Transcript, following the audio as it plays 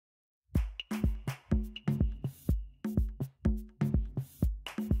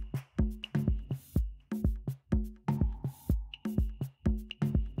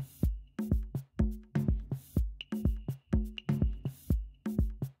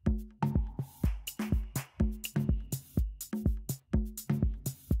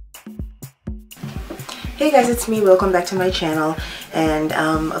Hey guys, it's me. Welcome back to my channel. And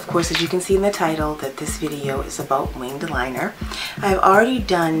of course, as you can see in the title, that this video is about winged liner. I've already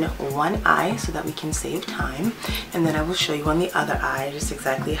done one eye so that we can save time, and then I will show you on the other eye just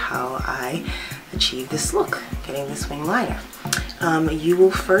exactly how I achieve this look, getting this winged liner. You will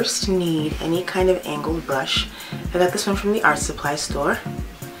first need any kind of angled brush. I got this one from the art supply store.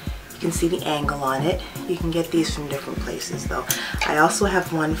 You can see the angle on it. You can get these from different places though. I also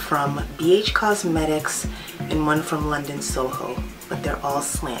have one from BH Cosmetics and one from London Soho, but they're all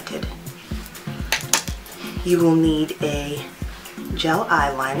slanted. You will need a gel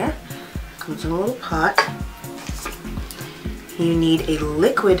eyeliner. Comes in a little pot. You need a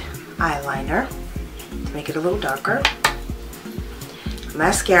liquid eyeliner to make it a little darker.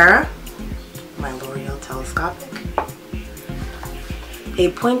 Mascara, my L'Oreal Telescopic. A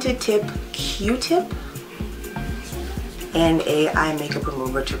pointed tip Q-tip, and a eye makeup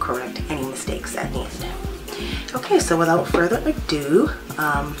remover to correct any mistakes at the end. Okay, so without further ado,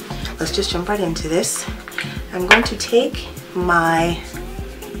 let's just jump right into this. I'm going to take my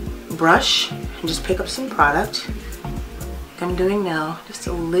brush and just pick up some product, like I'm doing now, just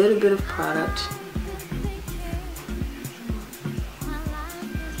a little bit of product.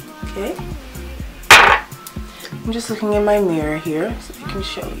 Okay. I'm just looking in my mirror here so I can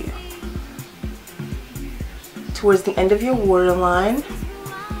show you. Towards the end of your waterline,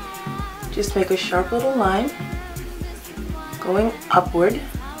 just make a sharp little line going upward.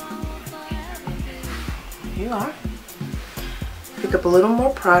 There you are. Pick up a little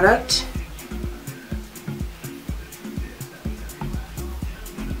more product.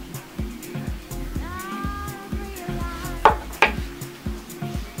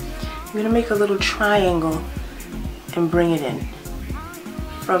 I'm going to make a little triangle and bring it in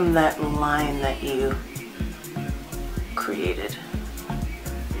from that line that you created.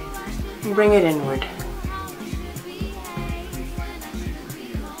 Bring it inward.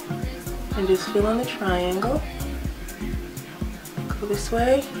 And just fill in the triangle. Go this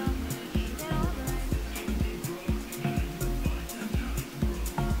way.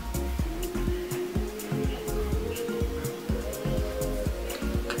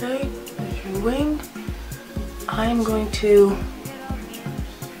 Okay, there's your wing. I'm going to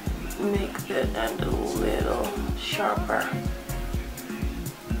make the end a little sharper.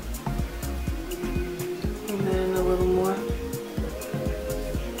 And then a little more.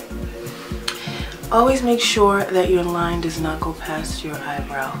 Always make sure that your line does not go past your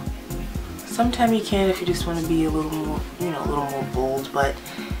eyebrow. Sometimes you can if you just want to be a little more, a little more bold, but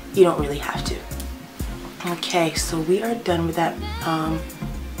you don't really have to. Okay, so we are done with that,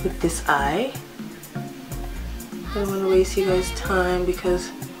 with this eye. I don't want to waste you guys' time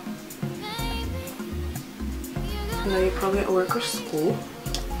because I know you're probably at work or school.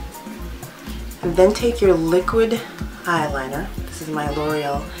 And then take your liquid eyeliner. This is my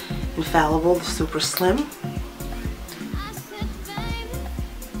L'Oreal Infallible, the Super Slim.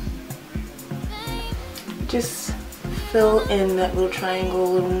 Just fill in that little triangle a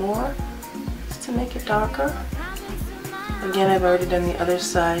little more just to make it darker. Again, I've already done the other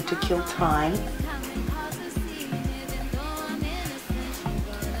side to kill time.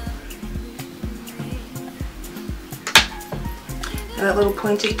 That little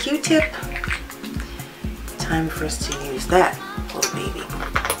pointed Q-tip. Time for us to use that little baby.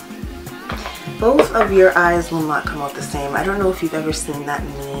 Both of your eyes will not come out the same. I don't know if you've ever seen that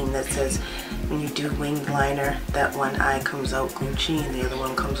meme that says when you do winged liner, that one eye comes out Gucci and the other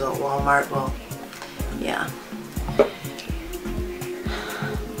one comes out Walmart. Well, yeah.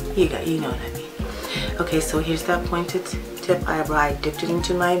 You know what I mean. Okay, so here's that pointed tip eyebrow. I dipped it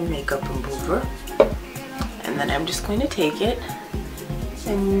into my makeup remover. And then I'm just going to take it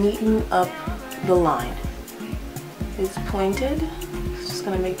and neaten up the line. It's pointed. It's just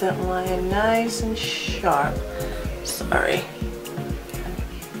going to make that line nice and sharp. Sorry.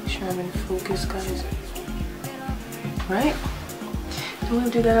 Make sure I'm in focus, guys. Right? I'm going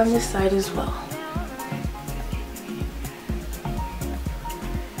to do that on this side as well.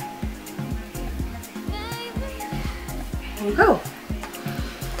 There you go.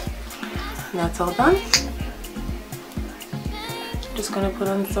 And that's all done. Just gonna put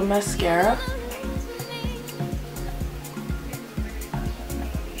on some mascara.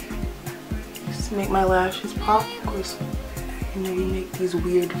 Just to make my lashes pop. Of course, we make these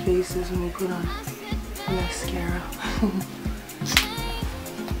weird faces when we put on mascara.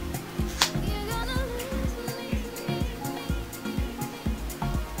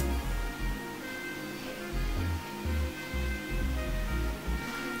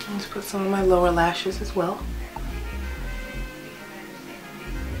 Let's put some of my lower lashes as well.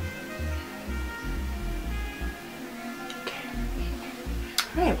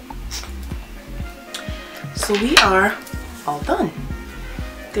 so we are all done.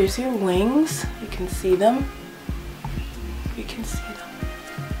 There's your wings. You can see them. You can see them.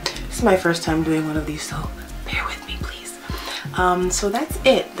 This is my first time doing one of these, so bear with me, please. So that's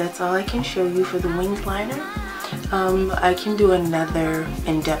it. That's all I can show you for the winged liner. I can do another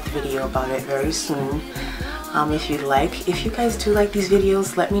in-depth video about it very soon, if you'd like. If you guys do like these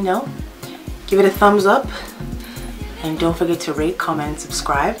videos, let me know. Give it a thumbs up, and don't forget to rate, comment,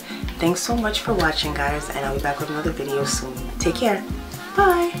 subscribe. Thanks so much for watching, guys, and I'll be back with another video soon. Take care.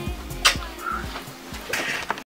 Bye.